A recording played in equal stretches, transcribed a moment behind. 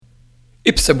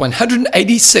Episode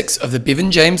 186 of the Bevan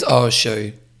James Eyles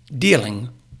Show, Dealing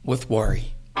with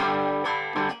Worry.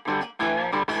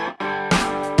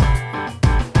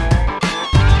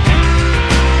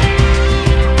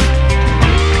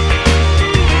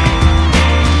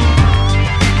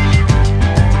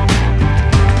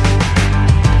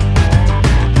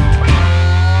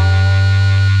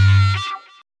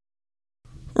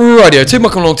 Rightio, team,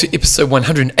 welcome along to episode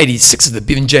 186 of the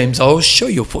Bevan James Eyles Show,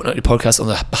 your fortnightly podcast on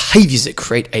the behaviours that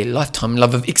create a lifetime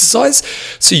love of exercise,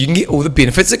 so you can get all the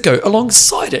benefits that go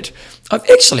alongside it. I've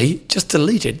actually just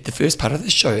deleted the first part of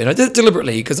the show, and I did it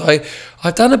deliberately because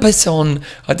I've done a bit on,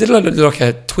 I did like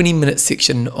a 20-minute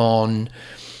section on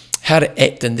how to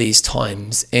act in these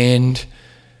times, and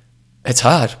it's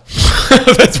hard.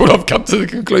 That's what I've come to the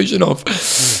conclusion of.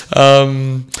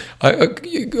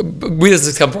 Where does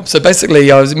this come from? So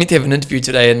basically, I was meant to have an interview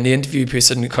today, and the interview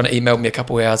person kind of emailed me a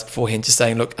couple of hours beforehand just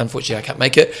saying, look, unfortunately, I can't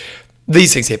make it.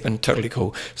 These things happen, totally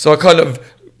cool. So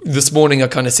this morning, I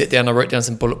kind of sat down, I wrote down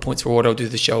some bullet points for what I'll do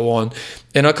the show on,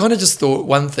 and I kind of just thought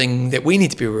one thing that we need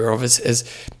to be aware of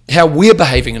is how we're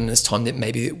behaving in this time that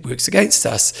maybe it works against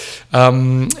us.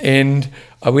 And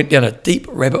I went down a deep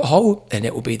rabbit hole, and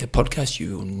that will be the podcast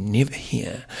you will never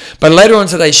hear. But later on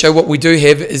today's show, what we do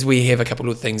have is we have a couple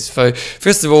of things. So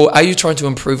first of all, are you trying to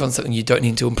improve on something you don't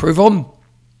need to improve on?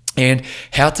 And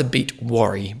how to beat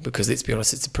worry, because let's be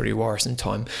honest, it's a pretty worrisome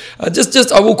time.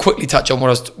 I will quickly touch on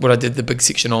what I did the big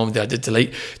section on that I did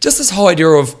delete. Just this whole idea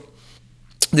of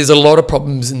there's a lot of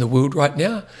problems in the world right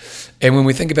now. And when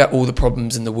we think about all the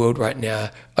problems in the world right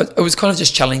now, I was kind of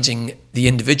just challenging the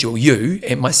individual, you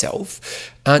and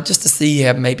myself, just to see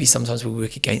how maybe sometimes we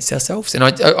work against ourselves. And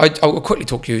I'll quickly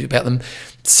talk to you about them.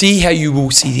 See how you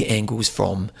will see the angles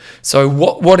from. So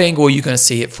what angle are you going to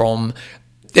see it from?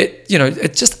 That,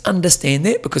 just understand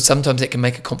that, because sometimes it can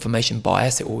make a confirmation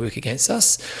bias that will work against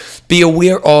us. Be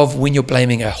aware of when you're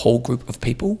blaming a whole group of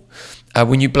people.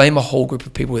 When you blame a whole group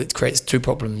of people, it creates two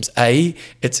problems. A,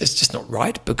 it's just not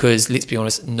right, because let's be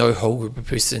honest, no whole group of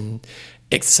person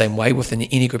acts the same way. Within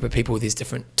any group of people, there's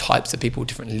different types of people,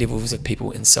 different levels of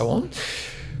people, and so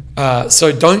on.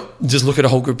 So don't just look at a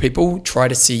whole group of people. Try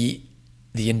to see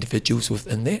the individuals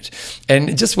within that.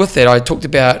 And just with that, I talked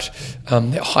about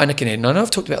that Heineken ad. And I know I've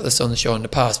talked about this on the show in the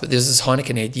past, but there's this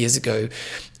Heineken ad years ago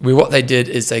where what they did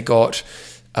is they got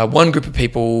one group of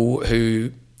people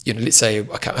who, let's say,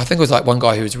 I think it was like one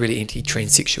guy who was really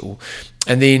anti-transsexual,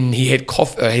 and then he had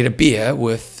had a beer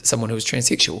with someone who was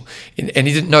transsexual, and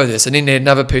he didn't know this. And then they had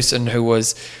another person who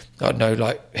was, I don't know,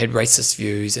 like had racist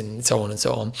views and so on and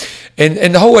so on.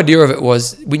 And the whole idea of it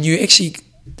was, when you actually,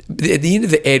 at the end of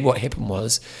the ad, what happened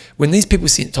was, when these people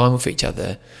spent time with each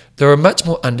other, they were much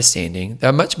more understanding, they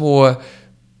were much more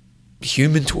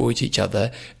human towards each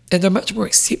other, and they're much more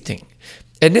accepting.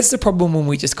 And that's the problem when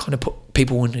we just kind of put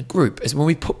people in a group, is when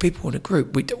we put people in a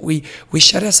group, we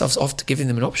shut ourselves off to giving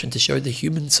them an option to show the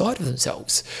human side of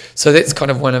themselves. So that's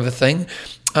kind of one other thing.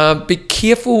 Be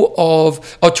careful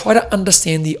or try to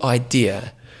understand the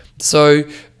idea. So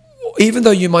even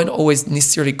though you might not always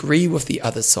necessarily agree with the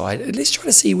other side, let's try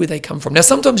to see where they come from. Now,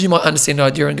 sometimes you might understand the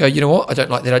idea and go, you know what, I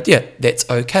don't like that idea. That's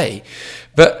okay.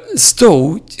 But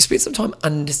still, spend some time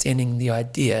understanding the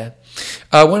idea.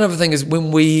 One other thing is,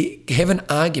 when we have an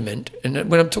argument, and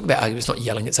when I'm talking about arguments, not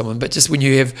yelling at someone, but just when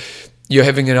you're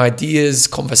having an ideas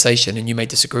conversation and you may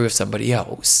disagree with somebody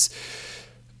else,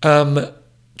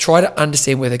 try to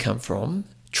understand where they come from.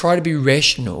 Try to be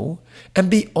rational and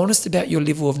be honest about your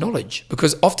level of knowledge,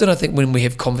 because often I think when we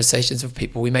have conversations with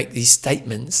people, we make these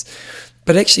statements,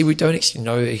 but actually we don't actually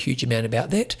know a huge amount about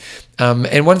that.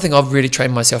 And one thing I've really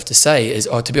trained myself to say is,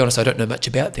 to be honest, I don't know much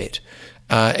about that.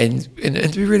 And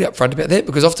to be really upfront about that,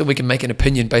 because often we can make an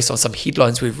opinion based on some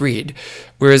headlines we've read,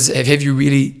 whereas have you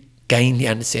really gained the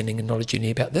understanding and knowledge you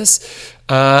need about this?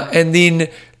 And then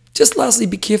just lastly,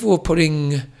 be careful of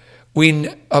putting...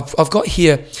 When I've got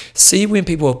here, see when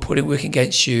people are working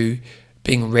against you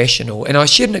being rational. And I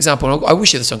shared an example, and I will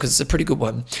share this one because it's a pretty good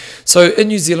one. So in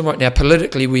New Zealand right now,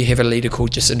 politically, we have a leader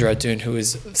called Jacinda Ardern, who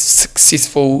is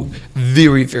successful,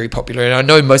 very, very popular. And I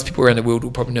know most people around the world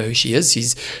will probably know who she is.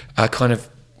 She's kind of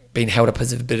been held up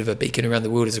as a bit of a beacon around the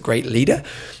world as a great leader.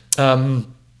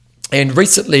 And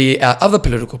recently, our other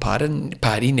political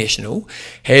party, National,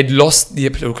 had lost their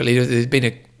political leader. There's been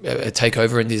a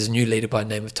takeover, and there's a new leader by the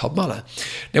name of Todd Muller.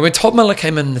 Now, when Todd Muller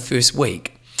came in the first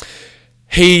week,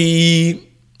 he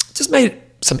just made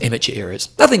some amateur errors.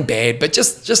 Nothing bad, but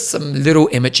just some little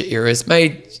amateur errors.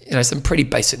 Made some pretty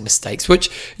basic mistakes, which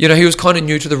he was kind of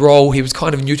new to the role. He was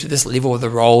kind of new to this level of the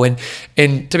role,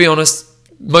 and to be honest,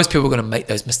 most people are going to make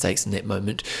those mistakes in that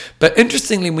moment. But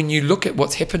interestingly, when you look at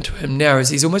what's happened to him now, is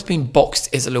he's almost been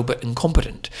boxed as a little bit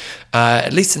incompetent,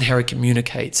 at least in how he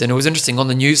communicates. And it was interesting, on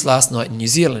the news last night in New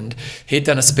Zealand, he had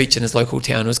done a speech in his local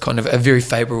town. It was kind of a very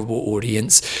favourable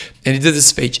audience. And he did the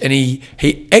speech, and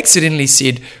he accidentally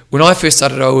said, when I first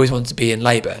started, I always wanted to be in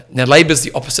Labour. Now, Labour's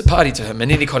the opposite party to him.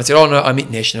 And then he kind of said, oh no, I meant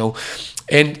National.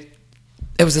 And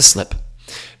it was a slip.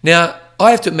 Now,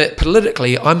 I have to admit,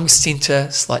 politically, I'm centre,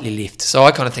 slightly left. So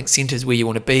I kind of think centre is where you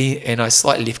want to be, and I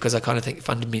slightly left because I kind of think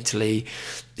fundamentally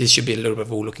there should be a little bit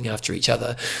of all looking after each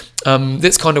other.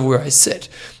 That's kind of where I sit.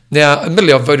 Now,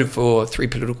 admittedly, I've voted for 3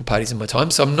 political parties in my time,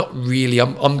 so I'm not really,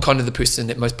 I'm kind of the person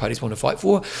that most parties want to fight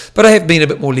for, but I have been a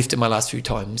bit more left in my last few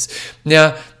times.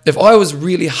 Now, if I was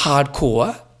really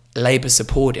hardcore Labour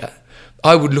supporter,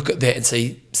 I would look at that and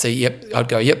see, yep, I'd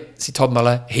go, yep, see Todd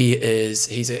Muller,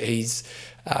 he's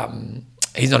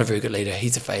not a very good leader.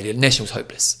 He's a failure. National's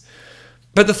hopeless.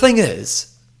 But the thing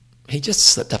is, he just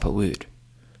slipped up a word,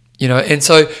 and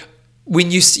so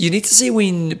when you need to see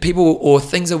when people or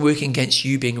things are working against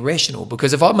you being rational,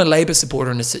 because if I'm a Labour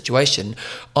supporter in a situation,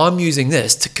 I'm using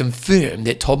this to confirm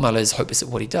that Todd Muller is hopeless at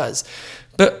what he does.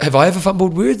 But have I ever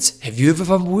fumbled words? Have you ever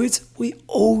fumbled words? We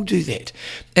all do that.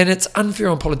 And it's unfair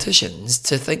on politicians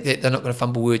to think that they're not going to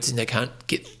fumble words and they can't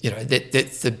get,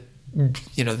 that's the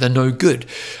they're no good.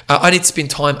 I need to spend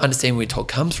time understanding where Todd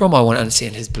comes from. I want to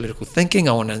understand his political thinking.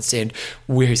 I want to understand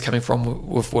where he's coming from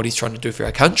with what he's trying to do for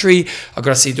our country. I've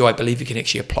got to see, do I believe he can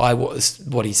actually apply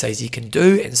what he says he can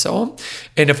do, and so on.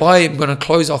 And if I am going to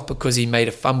close off because he made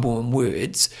a fumble in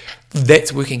words,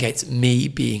 that's working against me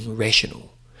being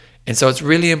rational. And so it's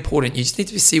really important. You just need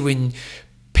to see when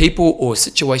people or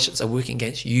situations are working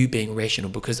against you being rational,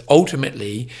 because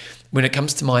ultimately, when it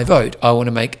comes to my vote, I want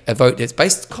to make a vote that's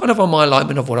based kind of on my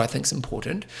alignment of what I think is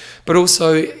important, but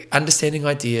also understanding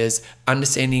ideas,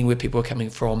 understanding where people are coming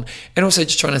from, and also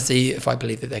just trying to see if I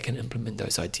believe that they can implement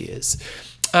those ideas.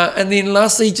 And then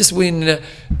lastly, just when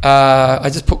I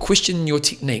just put question your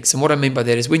techniques. And what I mean by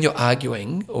that is when you're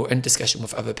arguing or in discussion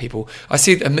with other people, I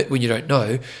said admit when you don't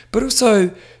know, but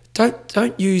also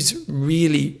don't use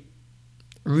really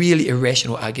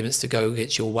irrational arguments to go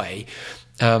against your way.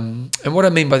 And what I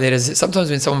mean by that is that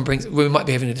sometimes when we might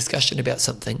be having a discussion about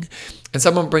something and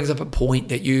someone brings up a point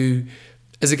that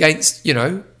is against,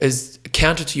 is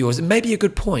counter to yours, and maybe a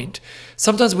good point.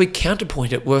 Sometimes we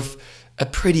counterpoint it with a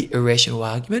pretty irrational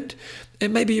argument,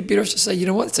 and maybe you're better off to say,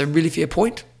 it's a really fair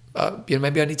point.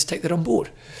 Maybe I need to take that on board.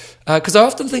 Because I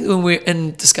often think when we're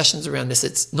in discussions around this,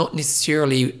 it's not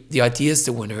necessarily the idea's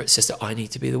the winner, it's just that I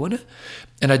need to be the winner.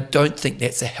 And I don't think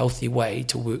that's a healthy way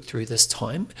to work through this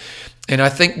time. And I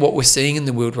think what we're seeing in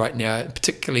the world right now,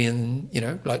 particularly in,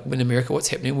 like in America, what's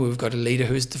happening, where we've got a leader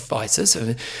who's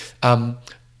divisive.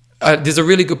 There's a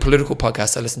really good political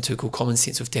podcast I listened to called Common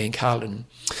Sense with Dan Carlin.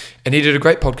 And he did a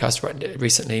great podcast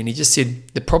recently, and he just said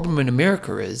the problem in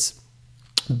America is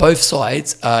both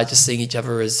sides are just seeing each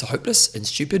other as hopeless and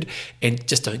stupid and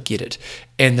just don't get it.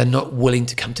 And they're not willing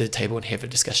to come to the table and have a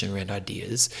discussion around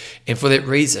ideas. And for that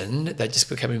reason, they're just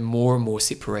becoming more and more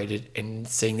separated and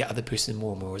seeing the other person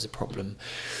more and more as a problem.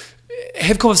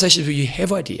 Have conversations where you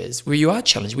have ideas, where you are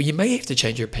challenged, where you may have to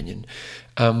change your opinion.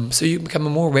 So you become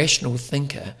a more rational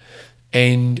thinker.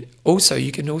 And also,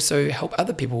 you can also help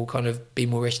other people kind of be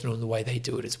more rational in the way they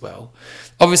do it as well.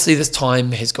 Obviously, this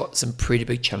time has got some pretty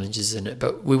big challenges in it,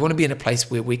 but we want to be in a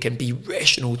place where we can be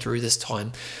rational through this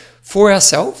time for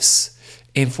ourselves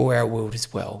and for our world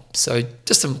as well. So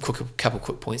just some couple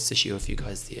quick points to share with you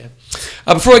guys there.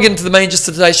 Before I get into the main gist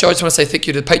of today's show, I just want to say thank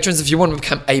you to the patrons. If you want to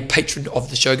become a patron of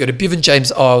the show, go to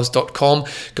bevanjameseyles.com,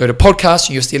 go to podcast,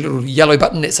 and you'll see a little yellow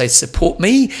button that says support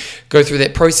me. Go through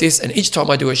that process, and each time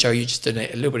I do a show, you just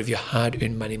donate a little bit of your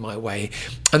hard-earned money my way.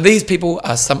 And these people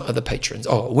are some of the patrons.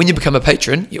 Oh, when you become a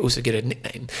patron, you also get a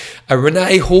nickname.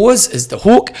 Renee Hawes is the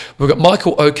Hawk. We've got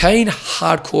Michael O'Kane,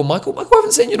 Hardcore Michael. Michael, I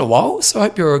haven't seen you in a while, so I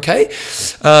hope you're okay.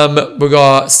 We've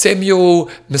got Samuel,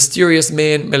 Mysterious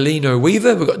Man, Melino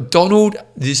Weaver. We've got Donald,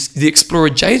 the Explorer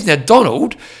James. Now,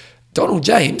 Donald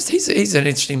James, he's an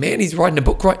interesting man. He's writing a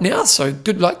book right now, so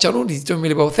good luck, Donald. He's doing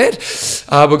really well with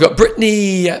that. We've got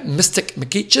Brittany Mystic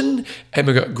McKeechin, and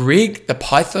we've got Greg the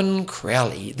Python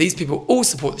Crowley. These people all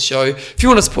support the show. If you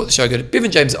want to support the show, go to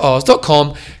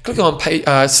bevanjameseyles.com, click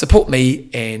on support me,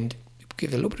 and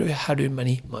give a little bit of hard-earned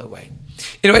money my way.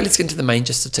 Anyway, let's get into the main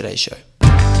gist of today's show.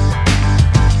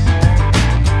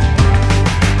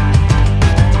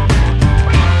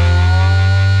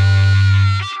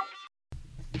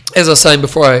 As I was saying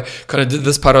before I kind of did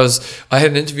this part, I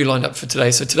had an interview lined up for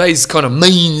today. So today's kind of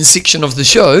main section of the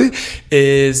show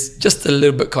is just a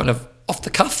little bit kind of off the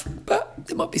cuff, but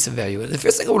there might be some value in it. The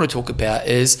first thing I want to talk about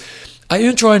is, are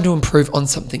you trying to improve on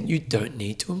something you don't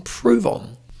need to improve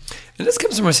on? And this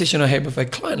comes from a session I had with a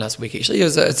client last week, actually.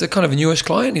 It's a kind of a newish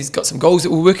client. He's got some goals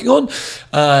that we're working on.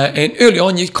 And early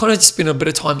on, you kind of just spend a bit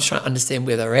of time trying to understand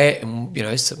where they're at and,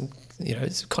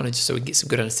 it's kind of just so we can get some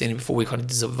good understanding before we kind of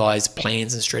devise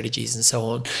plans and strategies and so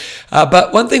on.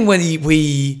 But one thing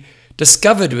we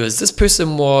discovered was this person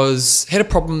had a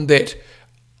problem that,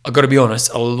 I've got to be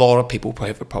honest, a lot of people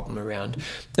have a problem around.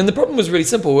 And the problem was really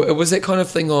simple. It was that kind of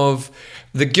thing of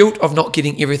the guilt of not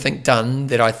getting everything done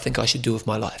that I think I should do with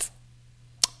my life.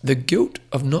 The guilt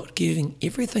of not getting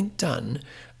everything done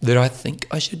that I think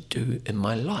I should do in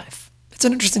my life. It's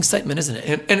an interesting statement, isn't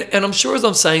it? And I'm sure as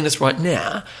I'm saying this right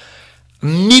now,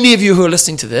 many of you who are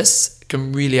listening to this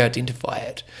can really identify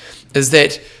it. Is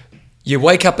that you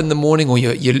wake up in the morning or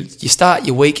you start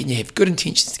your week and you have good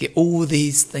intentions to get all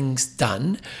these things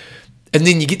done, and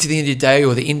then you get to the end of the day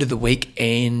or the end of the week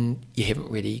and you haven't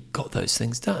really got those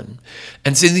things done.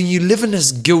 And so then you live in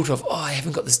this guilt of, I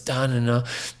haven't got this done. And,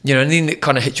 and then it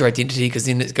kind of hits your identity, because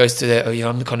then it goes to that,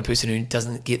 I'm the kind of person who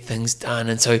doesn't get things done.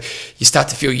 And so you start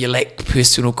to feel you lack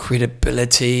personal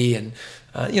credibility. And,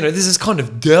 there's this kind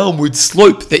of downward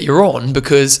slope that you're on,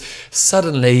 because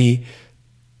suddenly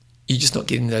you're just not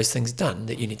getting those things done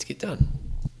that you need to get done.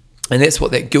 And that's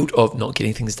what that guilt of not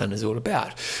getting things done is all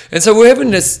about. And so we're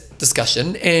having this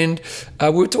discussion, and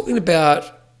we're talking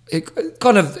about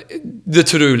kind of the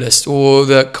to-do list or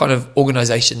the kind of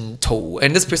organization tool.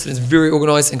 And this person is very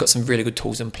organized and got some really good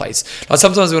tools in place. Like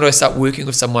sometimes when I start working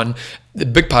with someone, the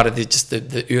big part of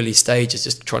the early stage is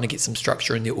just trying to get some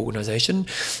structure in their organization.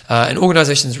 And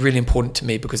organization is really important to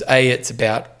me because it's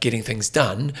about getting things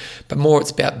done, but more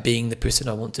it's about being the person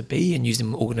I want to be and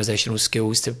using organizational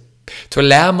skills to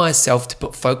allow myself to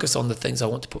put focus on the things I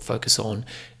want to put focus on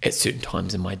at certain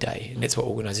times in my day. And that's what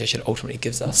organization ultimately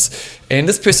gives us. And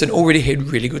this person already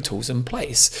had really good tools in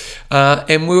place.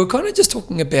 And we were kind of just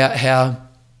talking about how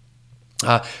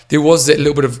there was that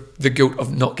little bit of the guilt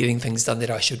of not getting things done that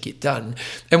I should get done.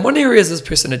 And one area this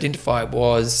person identified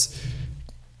was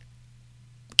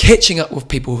catching up with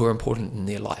people who are important in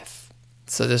their life.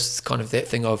 So this is kind of that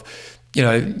thing of,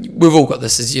 we've all got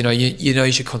this, is,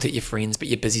 you should contact your friends, but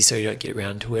you're busy so you don't get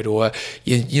around to it. Or,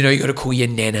 you got to call your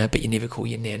nana, but you never call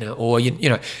your nana. Or,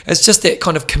 it's just that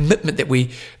kind of commitment that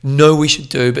we know we should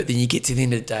do, but then you get to the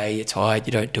end of the day, you're tired,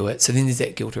 you don't do it. So then there's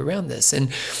that guilt around this. And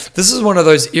this is one of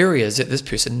those areas that this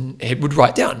person would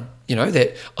write down,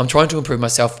 that I'm trying to improve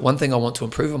myself. One thing I want to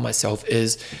improve on myself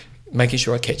is making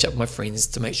sure I catch up with my friends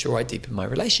to make sure I deepen my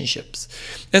relationships.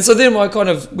 And so then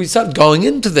we started going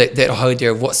into that whole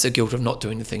idea of what's the guilt of not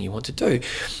doing the thing you want to do.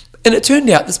 And it turned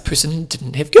out this person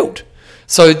didn't have guilt.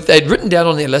 So they'd written down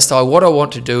on their list, what I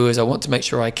want to do is I want to make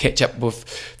sure I catch up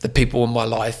with the people in my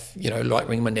life, like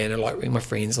ring my nana, like ring my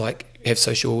friends, like have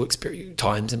social experience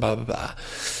times and blah, blah, blah.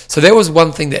 So that was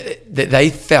one thing that they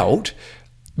felt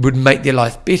would make their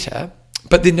life better,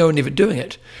 but then they were never doing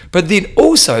it. But then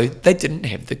also, they didn't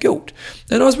have the guilt.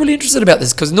 And I was really interested about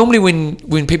this, because normally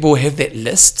when people have that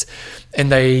list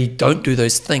and they don't do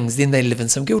those things, then they live in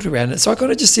some guilt around it. So I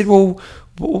kind of just said, well,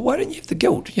 why don't you have the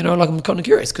guilt? I'm kind of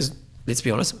curious, because let's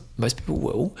be honest, most people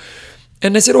will.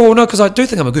 And they said, no, because I do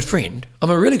think I'm a good friend.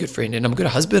 I'm a really good friend, and I'm a good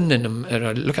husband, and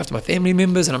I look after my family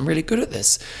members, and I'm really good at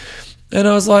this. And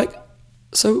I was like,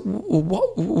 so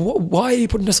why are you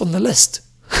putting this on the list?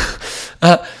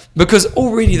 Because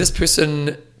already this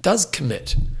person does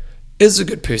commit, is a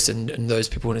good person in those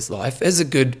people in his life, is a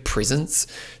good presence,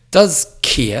 does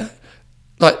care,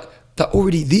 like they're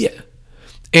already there.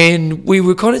 And we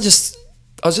were kind of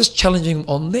I was just challenging him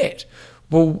on that.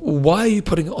 Well, why are you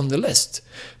putting it on the list?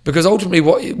 Because ultimately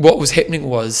what was happening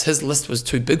was his list was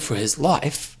too big for his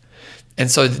life,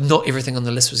 and so not everything on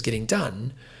the list was getting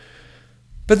done.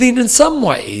 But then in some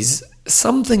ways,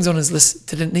 some things on his list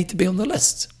didn't need to be on the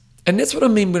list. And that's what I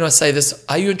mean when I say this.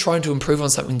 Are you trying to improve on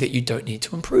something that you don't need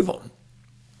to improve on?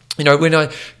 When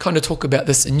I kind of talk about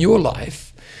this in your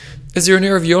life, is there an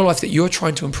area of your life that you're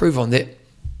trying to improve on that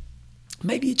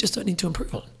maybe you just don't need to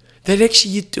improve on? That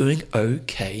actually you're doing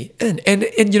okay in.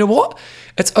 And you know what?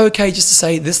 It's okay just to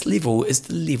say this level is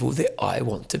the level that I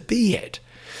want to be at.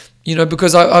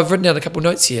 Because I've written down a couple of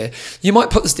notes here. You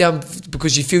might put this down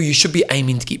because you feel you should be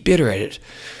aiming to get better at it.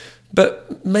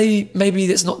 But maybe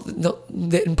that's not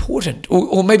that important,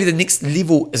 or maybe the next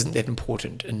level isn't that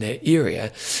important in that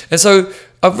area. And so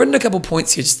I've written a couple of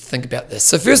points here just to think about this.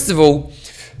 So first of all,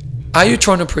 are you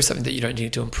trying to improve something that you don't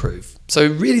need to improve? So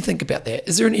really think about that.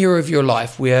 Is there an area of your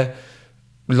life where,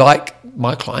 like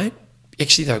my client,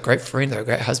 actually they're a great friend, they're a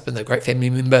great husband, they're a great family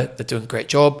member, they're doing a great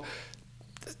job,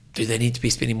 Do they need to be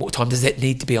spending more time? Does that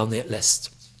need to be on that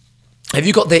list? Have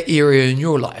you got that area in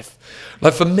your life?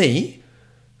 Like for me,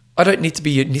 I don't need to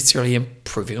be necessarily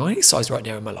improving on exercise right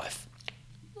now in my life.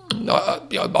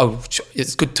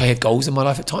 It's good to have goals in my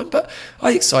life at times, but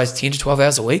I exercise 10 to 12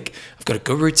 hours a week. I've got a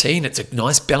good routine. It's a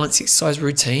nice balanced exercise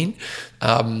routine.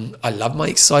 I love my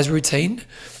exercise routine.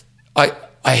 I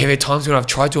have had times when I've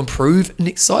tried to improve in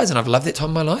exercise, and I've loved that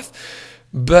time in my life.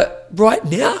 But right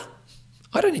now,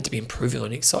 I don't need to be improving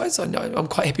on exercise. I know I'm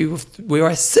quite happy with where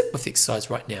I sit with exercise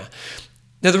right now.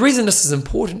 Now, the reason this is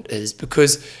important is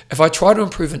because if I try to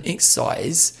improve in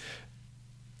exercise,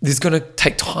 there's going to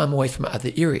take time away from other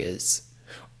areas.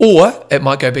 Or it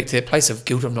might go back to that place of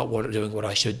guilt of not doing what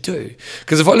I should do.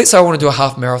 Because let's say I want to do a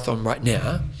half marathon right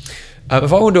now.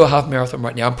 If I want to do a half marathon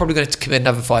right now, I'm probably going to commit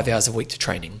another 5 hours a week to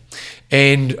training.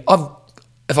 And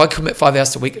if I commit 5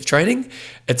 hours a week of training,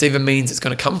 it either means it's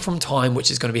going to come from time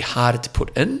which is going to be harder to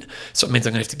put in. So it means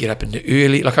I'm going to have to get up into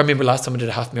early. Like I remember last time I did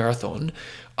a half marathon,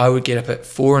 I would get up at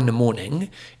 4 a.m.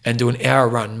 and do an hour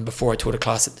run before I taught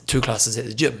two classes at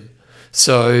the gym.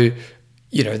 So,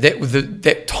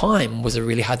 that time was a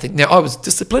really hard thing. Now, I was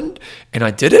disciplined and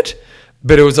I did it,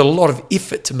 but it was a lot of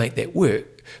effort to make that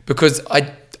work because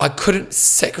I couldn't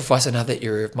sacrifice another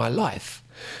area of my life.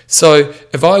 So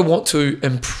if I want to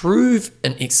improve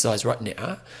in exercise right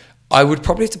now, I would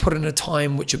probably have to put in a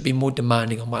time which would be more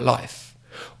demanding on my life.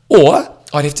 Or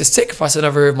I'd have to sacrifice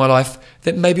another area of my life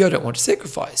that maybe I don't want to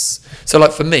sacrifice. So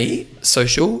like for me,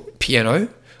 social, piano,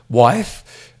 wife,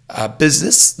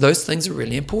 business, those things are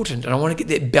really important. And I want to get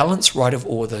that balance right of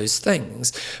all those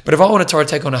things. But if I want to try to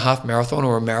take on a half marathon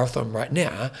or a marathon right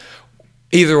now,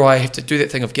 either I have to do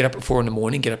that thing of get up at 4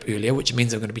 a.m, get up earlier, which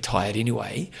means I'm going to be tired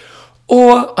anyway,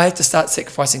 or I have to start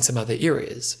sacrificing some other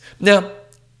areas. Now,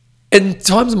 in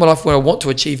times in my life where I want to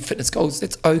achieve fitness goals,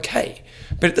 that's okay.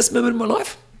 But at this moment in my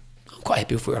life, I'm quite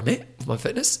happy with where I'm at with my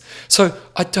fitness. So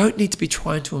I don't need to be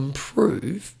trying to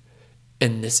improve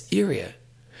in this area.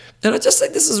 And I just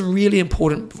think this is really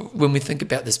important when we think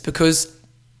about this, because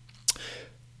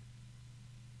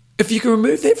if you can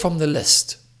remove that from the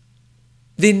list,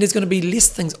 then there's going to be less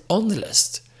things on the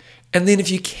list. And then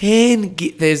if you can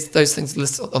get those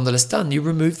things on the list done, you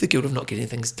remove the guilt of not getting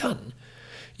things done.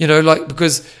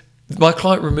 Because my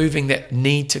client removing that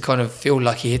need to kind of feel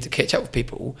like he had to catch up with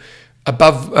people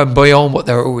above and beyond what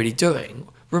they were already doing,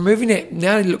 removing that,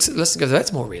 now he looks at the list and goes,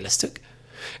 that's more realistic.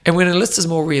 And when a list is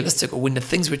more realistic, or when the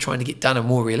things we're trying to get done are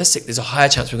more realistic, there's a higher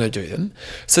chance we're going to do them.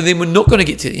 So then we're not going to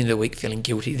get to the end of the week feeling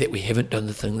guilty that we haven't done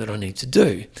the thing that I need to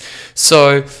do.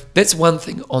 So that's one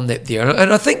thing on that there.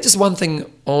 And I think just one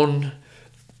thing on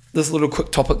this little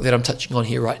quick topic that I'm touching on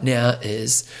here right now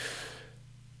is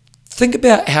think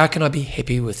about how can I be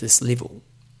happy with this level.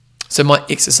 So my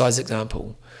exercise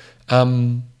example,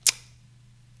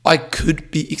 I could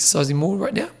be exercising more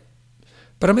right now,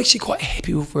 but I'm actually quite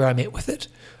happy with where I'm at with it.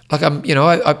 Like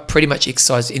I pretty much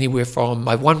exercise anywhere from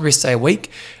my one rest day a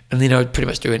week, and then I would pretty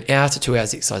much do an hour to 2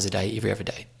 hours exercise a day every other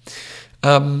day.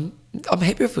 I'm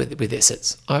happy with where that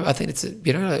sits. I think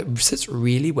it sits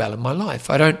really well in my life.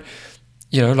 I don't,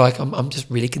 I'm just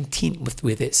really content with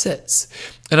where that sits.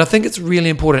 And I think it's really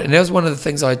important. And that was one of the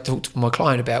things I talked to my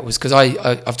client about, was because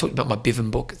I've talked about my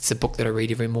Bevan book. It's a book that I read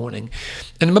every morning.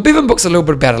 And my Bevan book's a little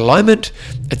bit about alignment.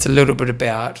 It's a little bit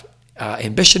about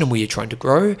ambition and where you're trying to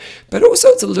grow, but also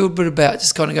it's a little bit about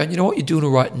just kind of going, you're doing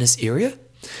all right in this area.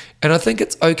 And I think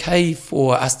it's okay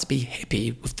for us to be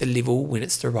happy with the level when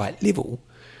it's the right level.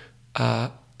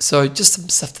 So just some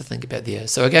stuff to think about there.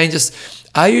 So again, just,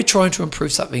 are you trying to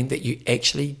improve something that you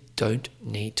actually don't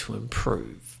need to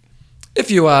improve? If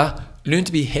you are, learn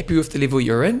to be happy with the level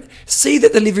you're in. See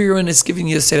that the level you're in is giving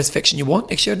you the satisfaction you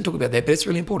want. Actually, I didn't talk about that, but it's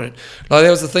really important. Like,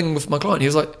 that was the thing with my client. He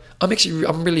was like,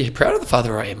 I'm really proud of the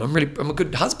father I am. I'm a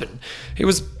good husband.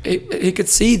 He could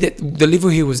see that the level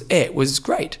he was at was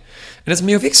great. And it's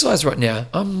me with exercise right now.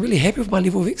 I'm really happy with my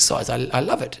level of exercise. I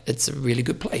love it. It's a really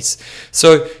good place.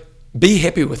 So be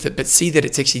happy with it, but see that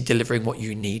it's actually delivering what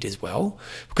you need as well.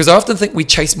 Because I often think we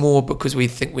chase more because we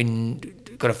think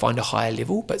we've got to find a higher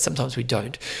level, but sometimes we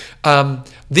don't. Then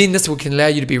this can allow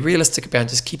you to be realistic about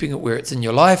just keeping it where it's in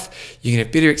your life. You can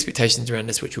have better expectations around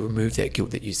this, which will remove that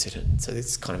guilt that you sit in. So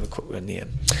that's kind of a quick one there.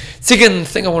 Second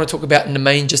thing I want to talk about in the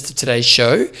main gist of today's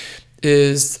show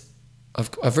is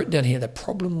I've written down here the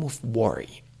problem with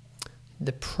worry.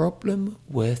 The problem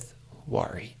with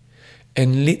worry.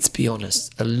 And let's be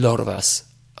honest, a lot of us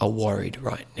are worried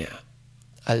right now.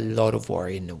 A lot of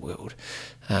worry in the world.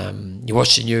 You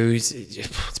watch the news,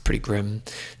 it's pretty grim.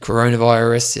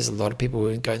 Coronavirus, there's a lot of people who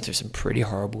are going through some pretty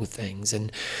horrible things.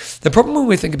 And the problem when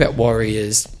we think about worry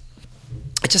is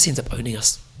it just ends up owning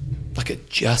us. Like, it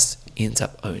just ends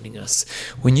up owning us.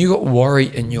 When you got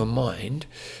worry in your mind,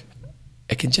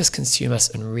 it can just consume us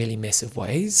in really massive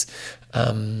ways.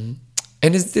 And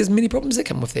there's many problems that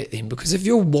come with that then, because if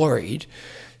you're worried,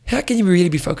 how can you really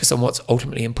be focused on what's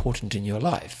ultimately important in your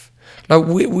life? Like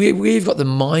we've got the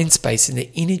mind space and the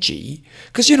energy,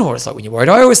 because you know what it's like when you're worried.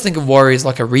 I always think of worry as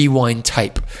like a rewind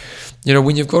tape. You know,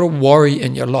 when you've got a worry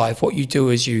in your life, what you do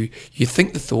is you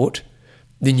think the thought,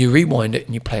 then you rewind it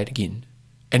and you play it again.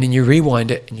 And then you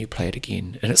rewind it and you play it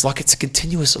again. And it's like it's a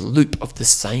continuous loop of the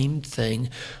same thing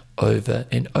over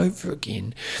and over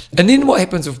again. And then what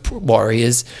happens with worry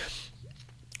is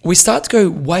we start to go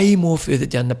way more further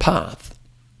down the path.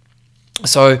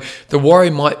 So the worry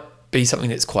might be something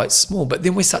that's quite small, but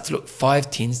then we start to look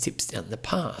 5-10 steps down the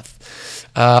path.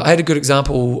 I had a good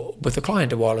example with a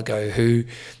client a while ago who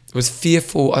was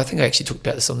fearful. I think I actually talked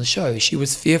about this on the show. She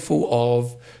was fearful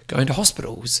of going to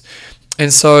hospitals.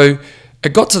 And so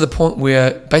it got to the point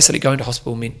where basically going to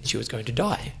hospital meant she was going to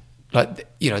die. Like,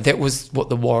 you know, that was what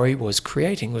the worry was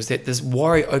creating, was that this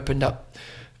worry opened up,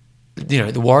 you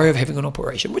know, the worry of having an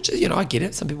operation, which, you know, I get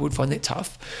it. Some people would find that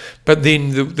tough. But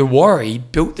then the worry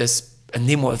built this, and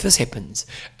then what if this happens?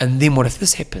 And then what if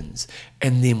this happens?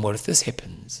 And then what if this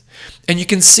happens? And you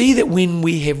can see that when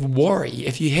we have worry,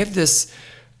 if you have this,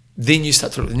 then you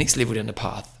start to look at the next level down the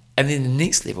path. And then the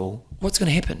next level, what's going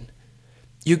to happen?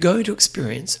 You're going to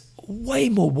experience way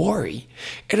more worry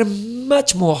and a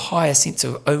much more higher sense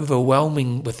of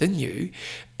overwhelming within you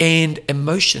and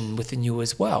emotion within you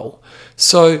as well.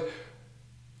 So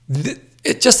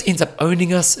it just ends up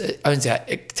owning us.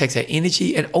 It takes our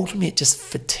energy, and ultimately it just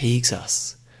fatigues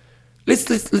us. Let's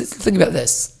think about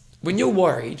this. When you're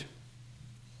worried,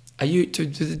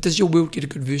 does your world get a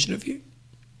good version of you?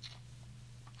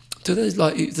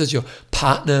 Does your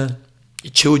partner,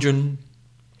 your children,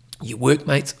 your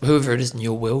workmates, whoever it is in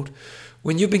your world,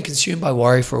 when you've been consumed by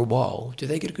worry for a while, do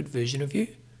they get a good version of you?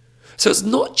 So it's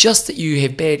not just that you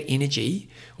have bad energy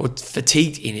or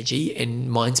fatigued energy and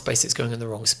mind space that's going in the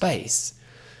wrong space.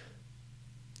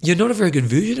 You're not a very good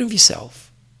version of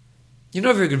yourself. You're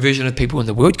not a very good version of people in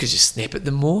the world because you snap at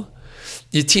them more.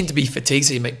 You tend to be fatigued,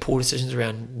 so you make poor decisions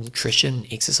around nutrition,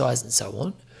 exercise, and so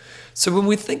on. So when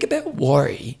we think about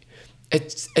worry,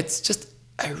 it's just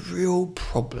a real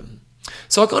problem.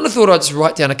 So I kind of thought I'd just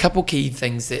write down a couple key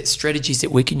things, strategies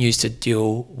that we can use to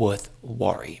deal with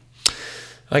worry.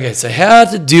 Okay, so how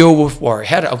to deal with worry,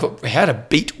 how to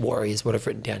beat worry is what I've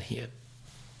written down here.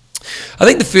 I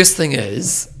think the first thing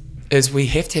is we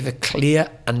have to have a clear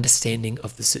understanding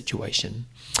of the situation.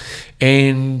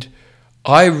 And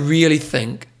I really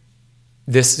think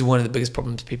this is one of the biggest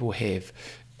problems people have,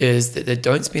 is that they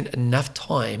don't spend enough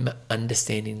time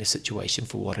understanding the situation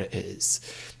for what it is.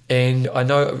 And I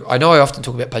know I often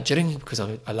talk about budgeting because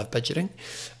I love budgeting,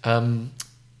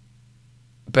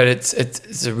 but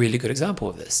it's a really good example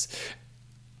of this.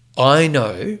 I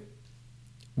know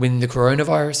when the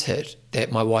coronavirus hit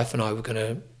that my wife and I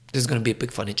there's going to be a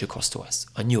big financial cost to us.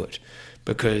 I knew it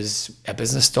because our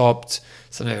business stopped.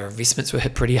 Some of our investments were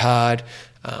hit pretty hard.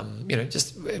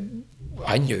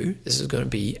 I knew this was going to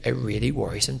be a really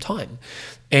worrisome time.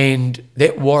 And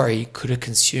that worry could have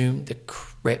consumed the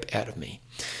crap out of me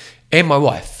and my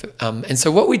wife. And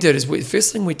so what we did is, the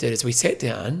first thing we did is we sat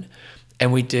down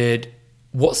and we did,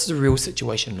 what's the real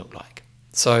situation look like?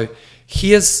 So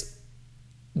here's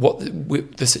what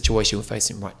the situation we're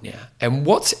facing right now. And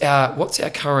what's our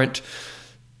current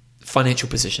financial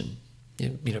position?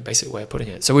 You know, basic way of putting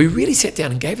it. So we really sat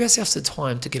down and gave ourselves the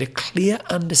time to get a clear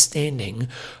understanding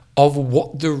of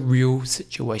what the real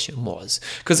situation was.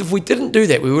 Because if we didn't do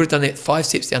that, we would have done that 5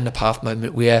 steps down the path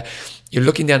moment where you're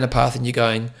looking down the path and you're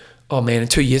going, oh man, in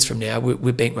 2 years from now,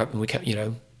 we're bankrupt and we can't,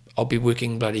 I'll be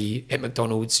working bloody at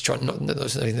McDonald's,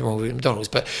 there's nothing wrong with McDonald's,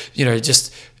 but,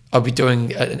 just I'll be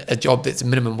doing a job that's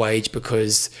minimum wage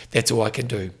because that's all I can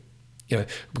do.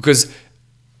 Because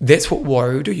that's what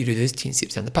worry will do. You do those 10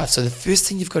 steps down the path. So the first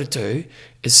thing you've got to do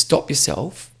is stop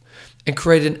yourself and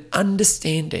create an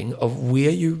understanding of where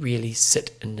you really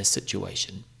sit in the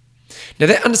situation. Now,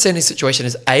 that understanding the situation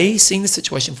is seeing the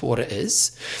situation for what it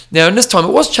is. Now, in this time,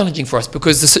 it was challenging for us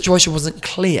because the situation wasn't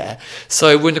clear.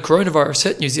 So when the coronavirus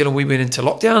hit New Zealand, we went into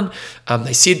lockdown.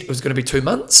 They said it was going to be 2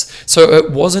 months. So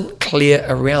it wasn't clear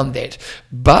around that.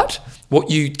 But what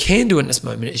you can do in this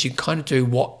moment is you kind of do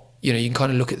you can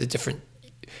kind of look at the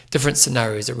different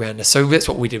scenarios around us. So that's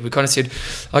what we did. We kind of said,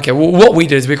 okay, well, what we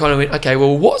did is we kind of went, okay,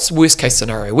 well, what's worst case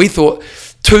scenario? We thought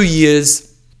 2 years,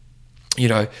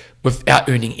 without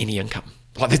earning any income.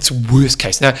 Like, that's worst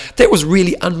case. Now, that was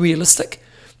really unrealistic.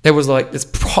 That was like, it's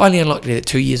highly unlikely that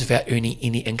 2 years without earning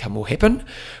any income will happen,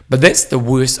 but that's the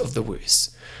worst of the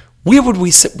worst. where would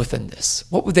we sit within this?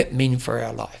 What would that mean for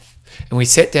our life? And we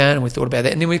sat down and we thought about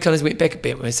that, and then we kind of went back a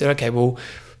bit and we said, okay, well,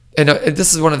 and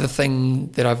this is one of the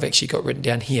things that I've actually got written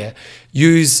down here.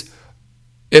 Use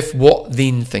if, what,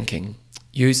 then thinking.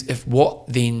 Use if, what,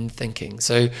 then thinking.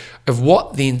 So if,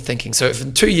 what, then thinking. So if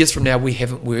in 2 years from now we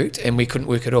haven't worked and we couldn't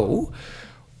work at all,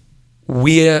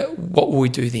 what will we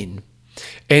do then?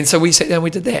 And so we sat down and we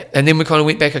did that. And then we kind of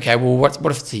went back, okay, well, what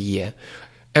if it's a year?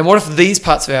 And what if these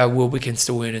parts of our world we can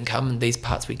still earn income and these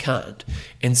parts we can't?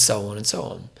 And so on and so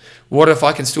on. What if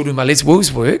I can still do my Les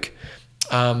Wills work,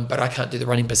 but I can't do the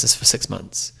running business for 6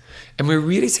 months? And we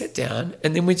really sat down,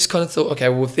 and then we just kind of thought, okay,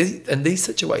 well, in these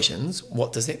situations,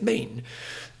 what does that mean?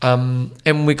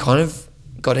 And we kind of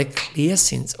got a clear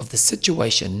sense of the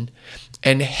situation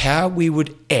and how we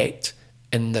would act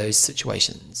in those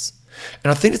situations.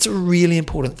 And I think it's a really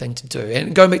important thing to do.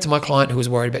 And going back to my client who was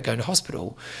worried about going to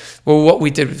hospital, well, what we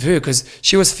did with her, because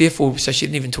she was fearful, so she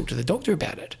didn't even talk to the doctor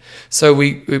about it. So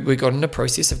we got in the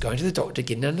process of going to the doctor,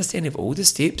 getting an understanding of all the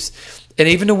steps, and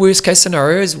even the worst case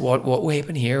scenario is what will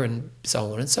happen here, and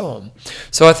so on and so on.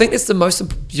 So I think it's the most,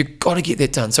 you've got to get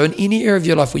that done. So in any area of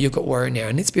your life where you've got worry now,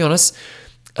 and let's be honest,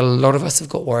 a lot of us have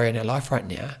got worry in our life right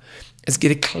now, is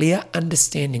get a clear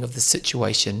understanding of the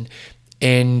situation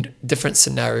and different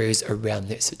scenarios around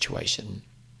that situation.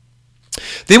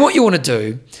 Then what you want to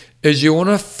do is you want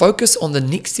to focus on the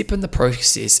next step in the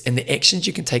process and the actions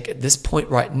you can take at this point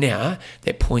right now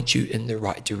that point you in the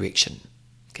right direction.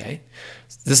 Okay?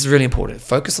 This is really important.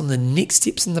 Focus on the next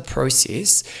steps in the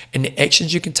process and the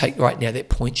actions you can take right now that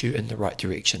point you in the right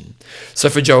direction.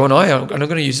 So for Joe and I'm going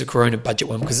to use the Corona budget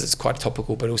one because it's quite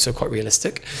topical but also quite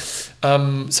realistic.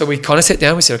 So we kind of sat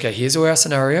down, we said, okay, here's all our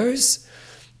scenarios.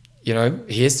 You know,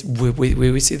 here's where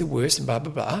we see the worst and blah,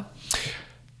 blah, blah.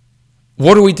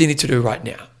 What do we need to do right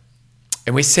now?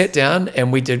 And we sat down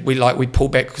and we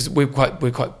pulled back because we're quite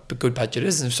good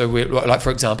budgeters. And so we're like,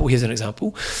 for example, here's an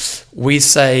example. We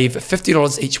save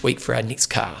 $50 each week for our next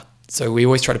car. So we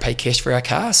always try to pay cash for our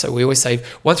car. So we always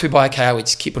save, once we buy a car, we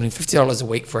just keep putting $50 a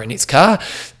week for our next car.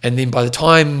 And then by the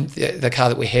time the car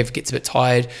that we have gets a bit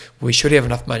tired, we should have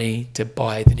enough money to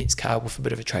buy the next car with a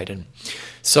bit of a trade-in.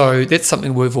 So that's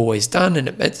something we've always done, and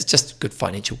it's just good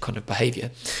financial kind of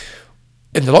behaviour.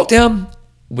 In the lockdown,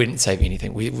 we didn't save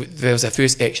anything. That was our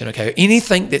first action. Okay,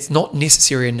 anything that's not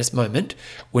necessary in this moment,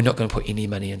 we're not going to put any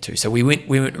money into. So we went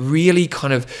really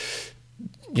kind of,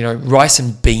 rice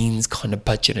and beans kind of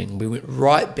budgeting. We went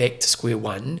right back to square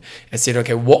one and said,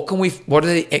 okay, what are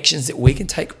the actions that we can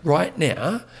take right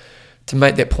now to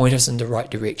make that point us in the right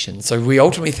direction? So we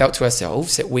ultimately felt to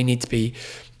ourselves that we need to be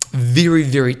very,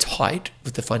 very tight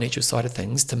with the financial side of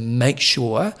things to make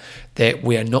sure that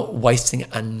we are not wasting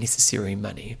unnecessary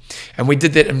money. And we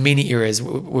did that in many areas.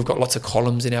 We've got lots of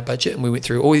columns in our budget, and we went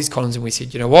through all these columns and we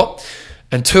said, you know what,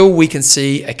 until we can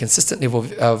see a consistent level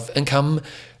of income,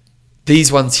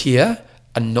 these ones here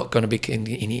are not going to be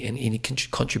any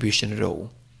contribution at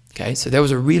all. Okay, so that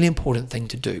was a really important thing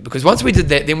to do, because once we did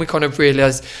that, then we kind of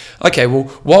realized, okay, well,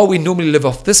 while we normally live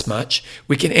off this much,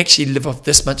 we can actually live off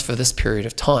this much for this period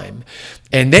of time.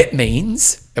 And that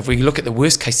means, if we look at the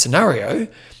worst case scenario,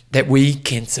 that we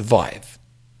can survive.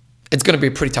 It's going to be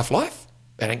a pretty tough life.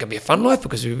 It ain't going to be a fun life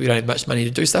because we don't have much money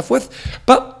to do stuff with,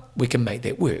 but we can make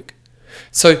that work.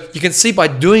 So you can see by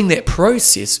doing that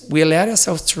process, we allowed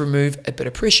ourselves to remove a bit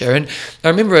of pressure. And I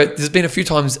remember there's been a few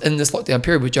times in this lockdown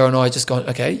period where Joe and I just gone,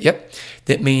 okay, yep,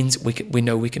 that means we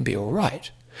know we can be all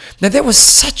right. Now that was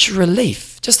such a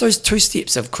relief, just those 2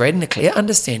 steps of creating a clear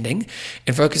understanding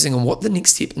and focusing on what the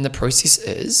next step in the process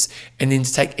is, and then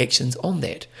to take actions on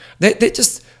that. That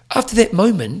just, after that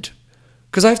moment,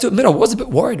 because I have to admit I was a bit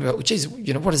worried about, geez,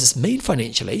 what does this mean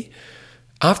financially?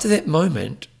 After that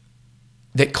moment,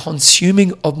 that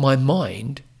consuming of my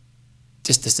mind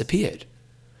just disappeared.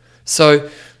 So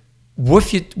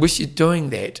with you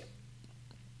doing that,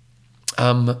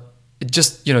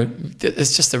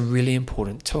 it's just a really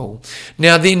important tool.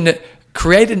 Now then,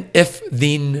 create an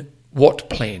if-then-what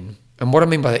plan. And what I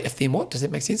mean by that, if-then-what, does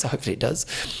that make sense? Hopefully it does.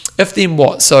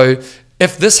 If-then-what, so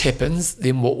if this happens,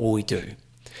 then what will we do?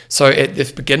 So at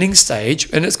the beginning stage,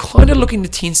 and it's kind of looking to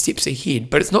 10 steps ahead,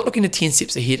 but it's not looking to 10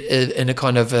 steps ahead in a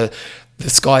kind of the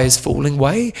sky is falling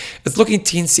way. It's looking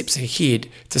 10 steps ahead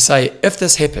to say, if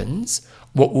this happens,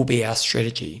 what will be our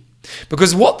strategy?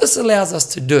 Because what this allows us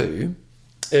to do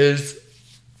is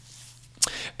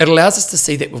it allows us to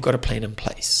see that we've got a plan in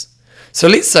place. So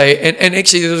let's say, and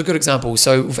actually there's a good example.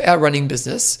 So with our running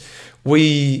business,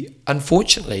 we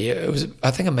unfortunately,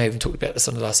 I think I may have even talked about this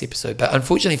on the last episode, but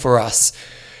unfortunately for us,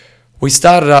 we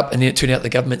started up and then it turned out the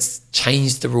government's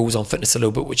changed the rules on fitness a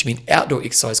little bit, which meant outdoor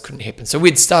exercise couldn't happen. So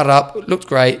we'd started up, it looked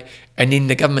great, And then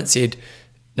the government said,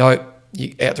 no,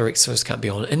 outdoor exercise can't be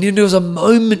on. And then there was a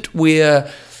moment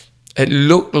where it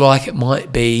looked like it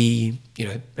might be,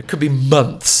 it could be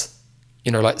months,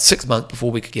 like 6 months before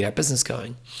we could get our business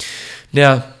going.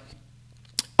 Now,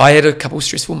 I had a couple of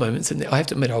stressful moments, and I have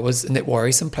to admit I was in that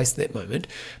worrisome place at that moment.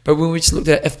 But when we just looked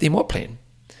at if then what plan?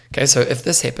 Okay, so if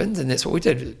this happens, and that's what we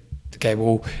did. Okay,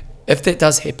 well, if that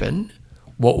does happen,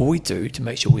 what will we do to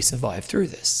make sure we survive through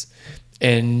this?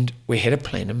 And we had a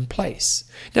plan in place.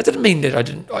 Now, it didn't mean that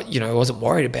I wasn't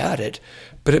worried about it,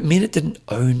 but it meant it didn't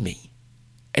own me.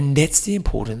 And that's the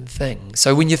important thing.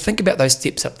 So when you think about those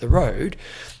steps up the road,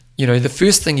 the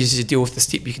first thing is to deal with the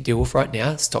step you can deal with right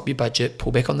now, stop your budget,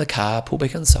 pull back on the car, pull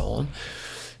back and so on.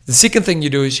 The second thing you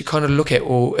do is you kind of look at,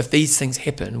 well, if these things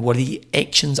happen, what are the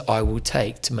actions I will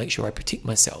take to make sure I protect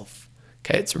myself?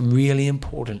 Okay, it's really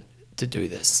important to do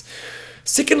this.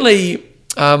 Secondly,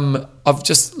 I've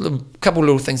just a couple of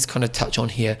little things to kind of touch on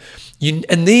here.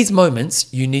 In these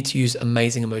moments, you need to use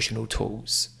amazing emotional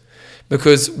tools.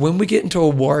 Because when we get into a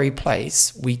worry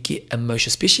place, we get emotion,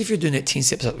 especially if you're doing it 10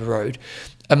 steps up the road.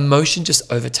 Emotion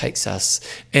just overtakes us,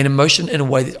 and emotion in a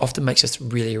way that often makes us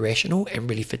really irrational and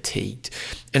really fatigued.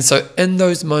 And so in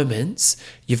those moments,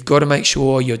 you've got to make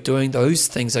sure you're doing those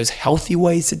things, those healthy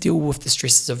ways to deal with the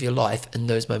stresses of your life in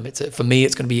those moments. For me,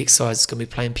 it's going to be exercise, it's going to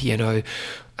be playing piano,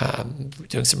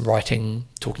 doing some writing,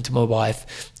 talking to my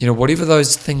wife, whatever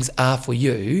those things are for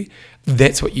you,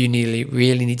 that's what you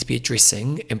really need to be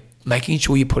addressing and making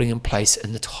sure you're putting in place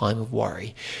in the time of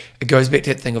worry. It goes back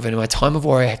to that thing of, in my time of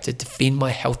worry, I have to defend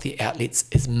my healthy outlets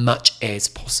as much as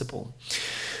possible.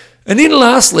 And then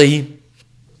lastly,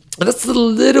 and it's a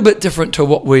little bit different to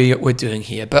what we're doing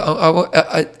here, but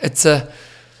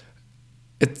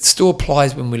it still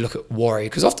applies when we look at worry,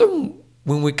 because often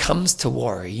when it comes to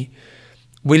worry,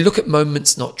 we look at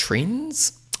moments, not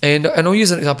trends. And I'll use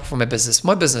an example from my business.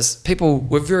 My business, people,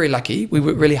 we're very lucky. We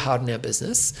work really hard in our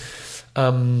business.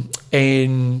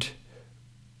 And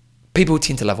people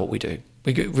tend to love what we do.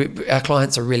 Our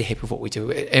clients are really happy with what we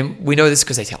do. And we know this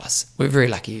because they tell us. We're very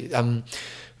lucky.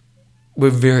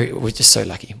 We're just so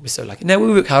lucky. We're so lucky. Now, we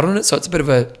work hard on it, so it's a bit of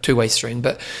a two-way stream,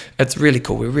 but it's really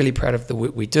cool. We're really proud of the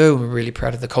work we do, and we're really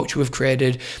proud of the culture we've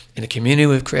created and the community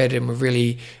we've created, and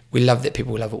we love that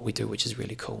people love what we do, which is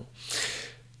really cool.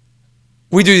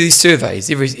 We do these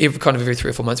surveys every 3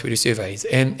 or 4 months. We do surveys,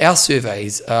 and our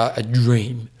surveys are a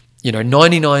dream.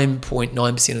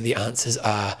 99.9% of the answers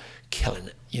are killing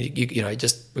it.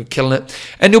 We're killing it.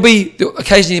 And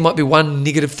occasionally there might be one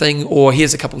negative thing, or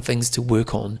here's a couple of things to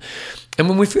work on. And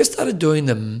when we first started doing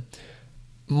them,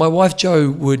 my wife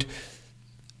Jo would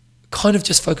kind of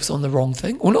just focus on the wrong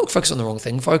thing, or not focus on the wrong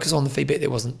thing, focus on the feedback that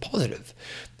wasn't positive.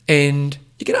 And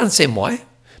you can understand why,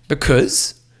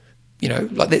 because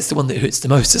that's the one that hurts the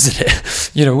most, isn't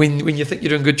it? When you think you're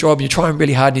doing a good job, you're trying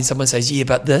really hard, and someone says, yeah,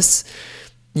 but this,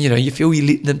 you feel you're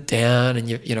letting them down, and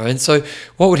and so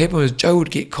what would happen was Jo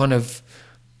would get kind of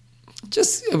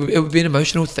it would be an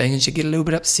emotional thing, and she'd get a little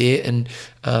bit upset, and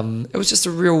it was just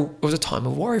it was a time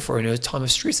of worry for her, and it was a time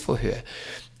of stress for her.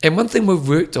 And one thing we've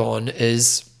worked on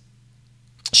is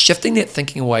shifting that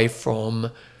thinking away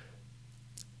from,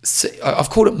 I've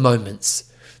called it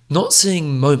moments. Not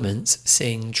seeing moments,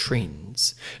 seeing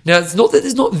trends. Now, it's not that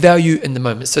there's not value in the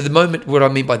moment. So the moment, what I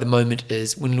mean by the moment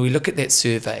is when we look at that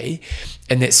survey,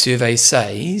 and that survey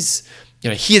says,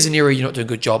 here's an area you're not doing a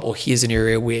good job, or here's an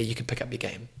area where you can pick up your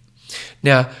game.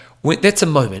 Now, that's a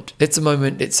moment. That's a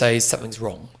moment that says something's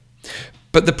wrong.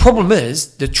 But the problem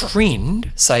is the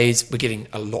trend says we're getting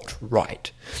a lot right.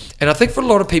 And I think for a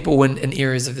lot of people in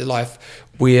areas of their life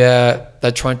where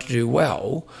they're trying to do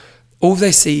well, all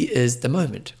they see is the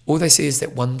moment. All they see is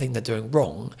that one thing they're doing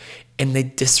wrong, and they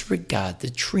disregard the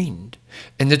trend.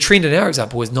 And the trend in our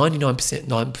example is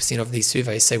 9% of these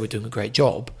surveys say we're doing a great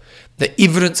job. The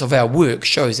evidence of our work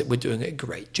shows that we're doing a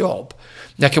great job.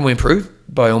 Now, can we improve?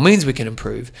 By all means, we can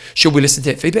improve. Should we listen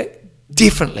to that feedback?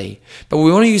 Definitely. But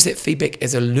we want to use that feedback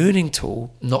as a learning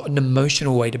tool, not an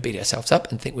emotional way to beat ourselves up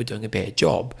and think we're doing a bad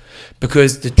job.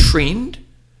 Because the trend,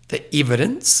 the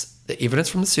evidence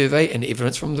from the survey and the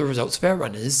evidence from the results of our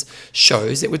runners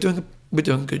shows that we're doing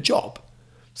a good job.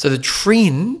 So the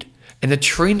trend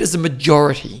is the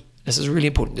majority. This is really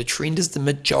important. The trend is the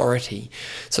majority.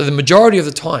 So the majority of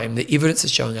the time, the evidence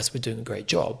is showing us we're doing a great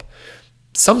job.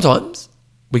 Sometimes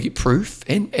we get proof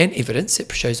and evidence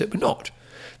that shows that we're not.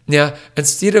 Now,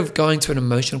 instead of going to an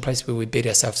emotional place where we beat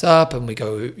ourselves up and we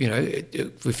go,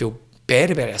 we feel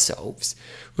bad about ourselves,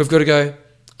 we've got to go,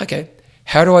 okay,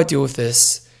 how do I deal with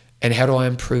this And how do I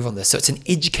improve on this? So it's an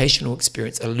educational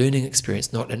experience, a learning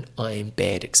experience, not an I'm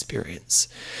bad experience.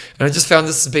 And I just found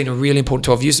this has been a really important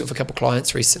tool. I've used it for a couple of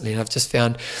clients recently, and I've just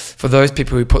found for those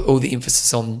people who put all the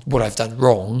emphasis on what I've done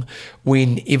wrong,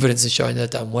 when evidence is showing they've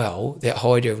done well, that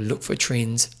whole idea of look for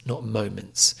trends, not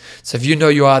moments. So if you know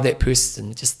you are that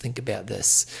person, just think about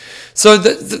this. So,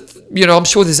 I'm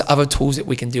sure there's other tools that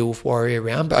we can deal with worry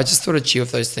around, but I just thought I'd share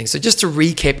with those things. So just to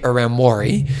recap around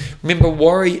worry, remember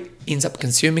worry ends up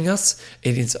consuming us,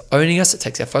 it ends up owning us, it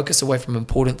takes our focus away from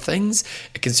important things,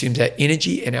 it consumes our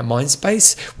energy and our mind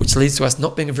space, which leads to us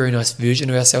not being a very nice version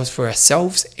of ourselves for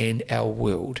ourselves and our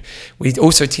world. We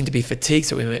also tend to be fatigued,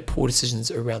 so we make poor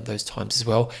decisions around those times as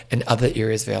well in other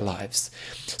areas of our lives.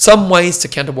 Some ways to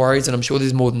counter worries, and I'm sure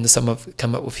there's more than the sum I've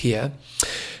come up with here.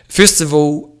 First of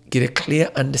all, get a clear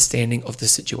understanding of the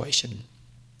situation.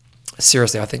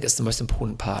 Seriously, I think it's the most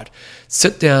important part.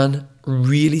 Sit down,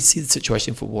 really see the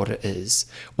situation for what it is.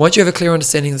 Once you have a clear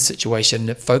understanding of the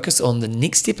situation, focus on the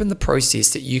next step in the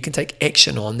process that you can take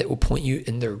action on that will point you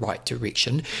in the right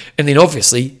direction. And then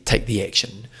obviously take the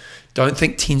action. Don't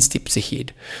think 10 steps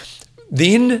ahead.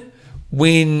 Then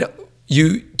when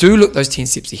you do look those 10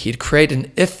 steps ahead, create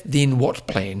an if, then, what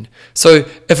plan. So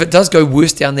if it does go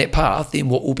worse down that path, then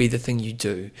what will be the thing you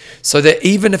do? So that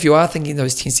even if you are thinking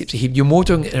those 10 steps ahead, you're more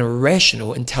doing it in a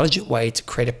rational, intelligent way to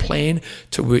create a plan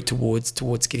to work towards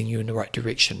getting you in the right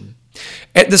direction.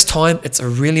 At this time, it's a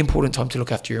really important time to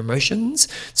look after your emotions.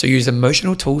 So use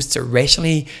emotional tools to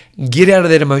rationally get out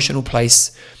of that emotional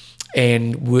place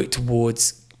and work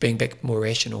towards being back more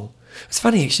rational. It's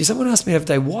funny actually, someone asked me the other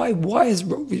day, why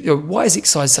is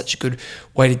exercise such a good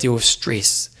way to deal with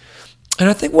stress? And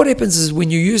I think what happens is when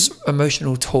you use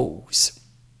emotional tools,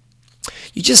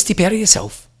 you just step out of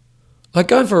yourself. Like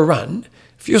going for a run,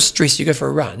 if you're stressed, you go for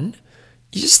a run,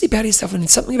 you just step out of yourself, and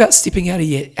something about stepping out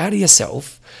of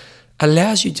yourself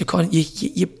allows you to kind of,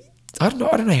 I don't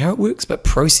know how it works, but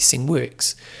processing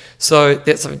works. So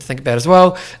that's something to think about as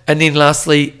well. And then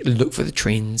lastly, look for the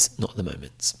trends, not the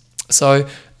moments. So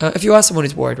if you are someone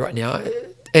who's worried right now,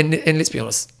 and let's be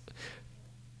honest,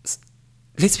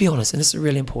 and this is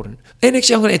really important. And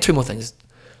actually, I'm going to add two more things.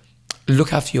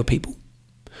 Look after your people,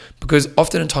 because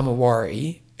often in time of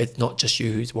worry, it's not just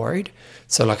you who's worried.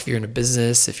 So like if you're in a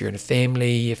business, if you're in a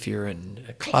family, if you're in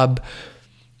a club,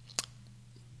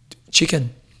 check in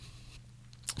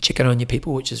on your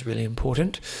people, which is really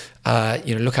important.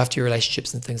 Look after your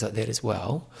relationships and things like that as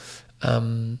well.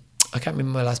 I can't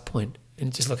remember my last point.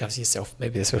 And just look after yourself.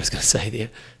 Maybe that's what I was going to say there.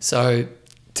 So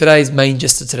today's main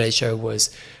gist of today's show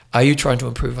was, are you trying to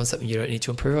improve on something you don't need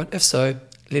to improve on? If so,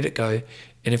 let it go.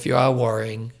 And if you are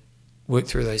worrying, work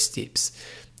through those steps.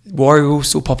 Worry will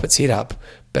still pop its head up,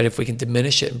 but if we can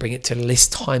diminish it and bring it to less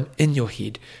time in your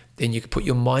head, then you can put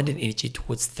your mind and energy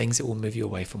towards things that will move you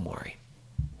away from worry.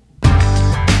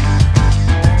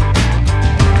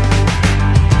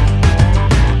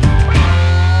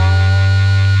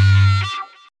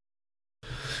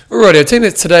 Alrighty, I think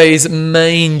that's today's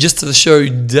main gist of the show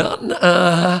done.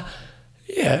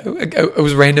 It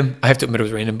was random. I have to admit it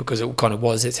was random because it kind of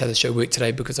was. That's how the show worked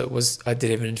today, because I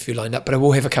did have an interview lined up, but I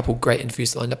will have a couple great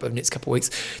interviews lined up over the next couple of weeks.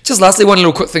 Just lastly, one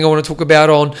little quick thing I want to talk about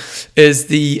on is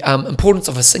the importance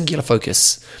of a singular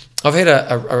focus. I've had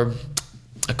a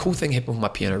cool thing happen with my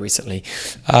piano recently.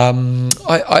 I'm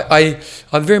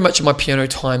very much in my piano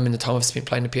time, and the time I've spent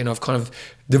playing the piano, I've kind of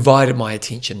divided my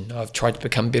attention. I've tried to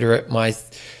become better at my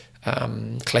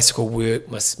classical work,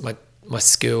 my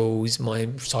skills, my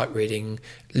sight reading,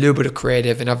 a little bit of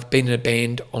creative, and I've been in a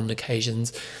band on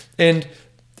occasions, and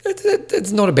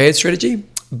it's not a bad strategy,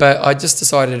 but I just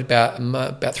decided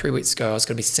about 3 weeks ago I was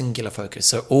going to be singular focused.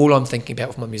 So all I'm thinking about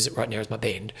with my music right now is my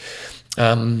band,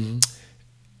 and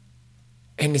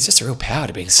it's just a real power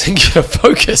to being singular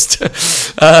focused.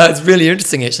 It's really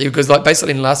interesting actually, because like basically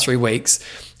in the last 3 weeks,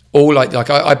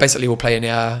 I basically will play an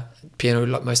hour piano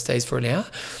like most days for an hour.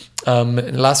 In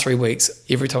the last 3 weeks,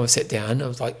 every time I've sat down, I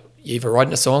was like, you're either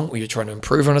writing a song, or you're trying to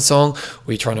improve on a song,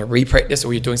 or you're trying to re-practice,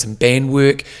 or you're doing some band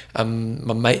work. My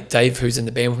mate Dave, who's in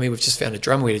the band with me, we've just found a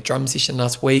drummer. We had a drum session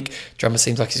last week. Drummer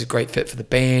seems like he's a great fit for the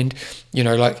band.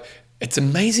 It's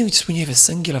amazing just when you have a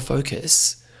singular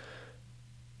focus,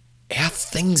 how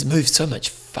things move so much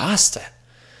faster.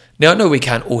 Now, I know we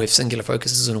can't all have singular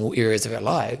focuses in all areas of our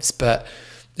lives, but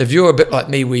if you're a bit like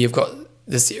me, where you've got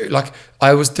this, like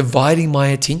I was dividing my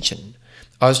attention.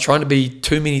 I was trying to be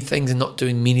too many things and not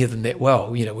doing many of them that well.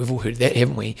 We've all heard that,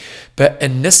 haven't we? But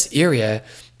in this area,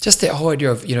 just that whole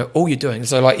idea of, all you're doing.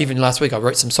 So like even last week, I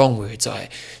wrote some song words. I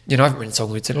haven't written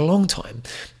song words in a long time.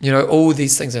 All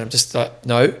these things, and I'm just like,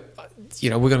 no,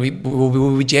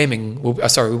 we'll be jamming. We'll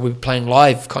be playing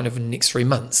live kind of in the next 3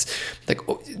 months. Like,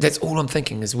 that's all I'm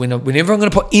thinking is whenever I'm going to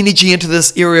put energy into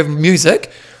this area of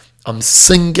music, I'm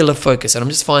singular focused, and I'm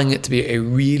just finding it to be a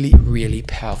really, really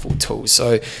powerful tool.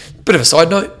 So, bit of a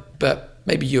side note, but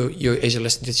maybe you're as you're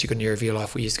listening to this, you're going to area of your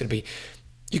life where you could be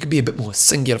a bit more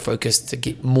singular focused to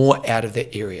get more out of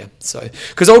that area. So,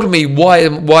 because ultimately,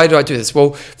 why do I do this?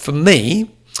 Well, for me,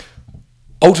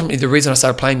 ultimately, the reason I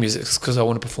started playing music is because I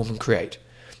want to perform and create.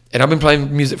 And I've been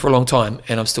playing music for a long time,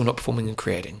 and I'm still not performing and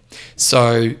creating.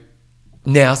 So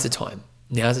now's the time.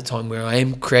 Now's the time where I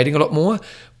am creating a lot more,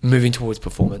 moving towards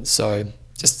performance. So I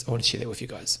want to share that with you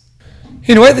guys.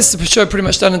 Anyway, this is the show pretty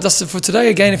much done and dusted for today.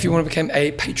 Again, if you want to become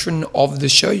a patron of the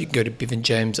show, you can go to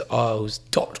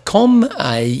bevanjameseyles.com.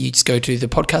 You just go to the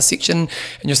podcast section and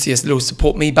you'll see a little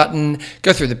support me button.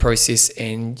 Go through the process,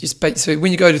 and so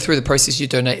when you go through the process, you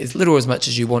donate as little or as much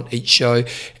as you want each show.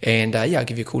 And I'll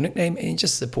give you a cool nickname and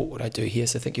just support what I do here.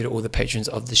 So thank you to all the patrons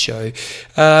of the show.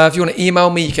 If you want to email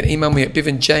me, you can email me at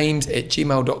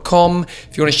bevanjames@gmail.com.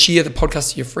 If you want to share the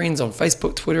podcast to your friends on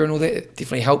Facebook, Twitter, and all that, it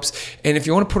definitely helps. And if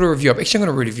you want to put a review up, actually, I'm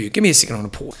going to read a review. Give me a second on a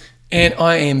pause. And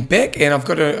I am back, and I've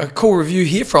got a cool review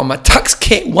here from a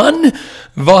TuxCat1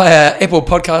 via Apple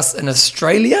Podcasts in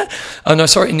Australia. In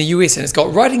the US. And it's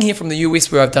got writing here from the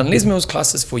US, where I've done Les Mills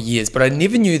classes for years, but I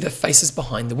never knew the faces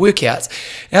behind the workouts.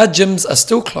 Our gyms are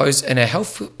still closed, and our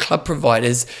health club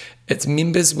providers its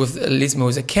members with Les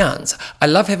Mills accounts. I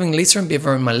love having Lisa and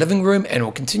Bevan in my living room, and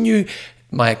will continue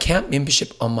my account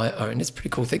membership on my own. It's pretty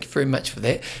cool. Thank you very much for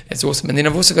that. That's awesome. And then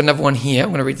I've also got another one here. I'm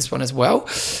going to read this one as well.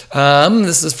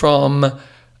 This is from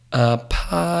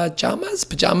Pajamas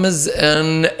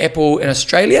in Apple in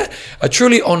Australia. A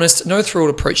truly honest, no-thrill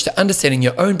approach to understanding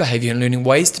your own behaviour and learning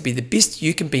ways to be the best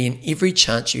you can be in every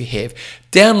chance you have.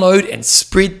 Download and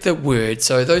spread the word.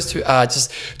 So those two are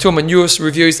just two of my newest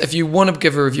reviews. If you want to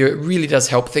give a review, it really does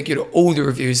help. Thank you to all the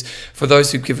reviews. For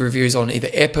those who give reviews on either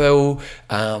Apple,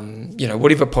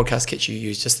 whatever podcast kit you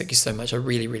use, just thank you so much. I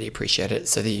really, really appreciate it.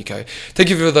 So there you go. Thank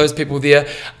you for those people there.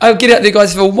 Get out there,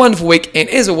 guys. Have a wonderful week. And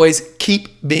as always, keep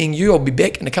being you. I'll be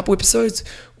back in a couple episodes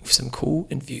with some cool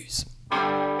interviews.